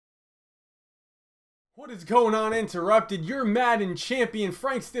What is going on, Interrupted? Your Madden champion,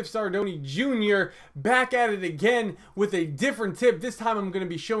 Frank Sardoni Jr. back at it again with a different tip. This time I'm going to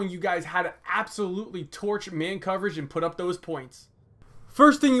be showing you guys how to absolutely torch man coverage and put up those points.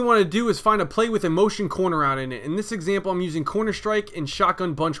 First thing you want to do is find a play with a motion corner out in it. In this example, I'm using corner strike and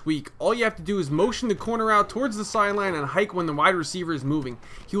shotgun bunch weak. All you have to do is motion the corner out towards the sideline and hike when the wide receiver is moving.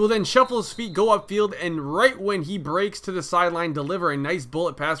 He will then shuffle his feet, go upfield, and right when he breaks to the sideline, deliver a nice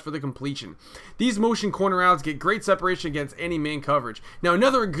bullet pass for the completion. These motion corner outs get great separation against any man coverage. Now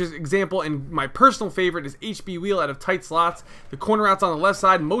another example, and my personal favorite, is HB Wheel out of tight slots. The corner outs on the left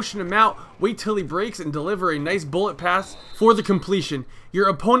side, motion him out, wait till he breaks, and deliver a nice bullet pass for the completion. Your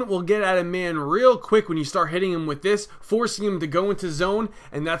opponent will get at a man real quick when you start hitting him with this, forcing him to go into zone,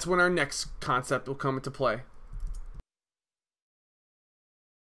 and that's when our next concept will come into play.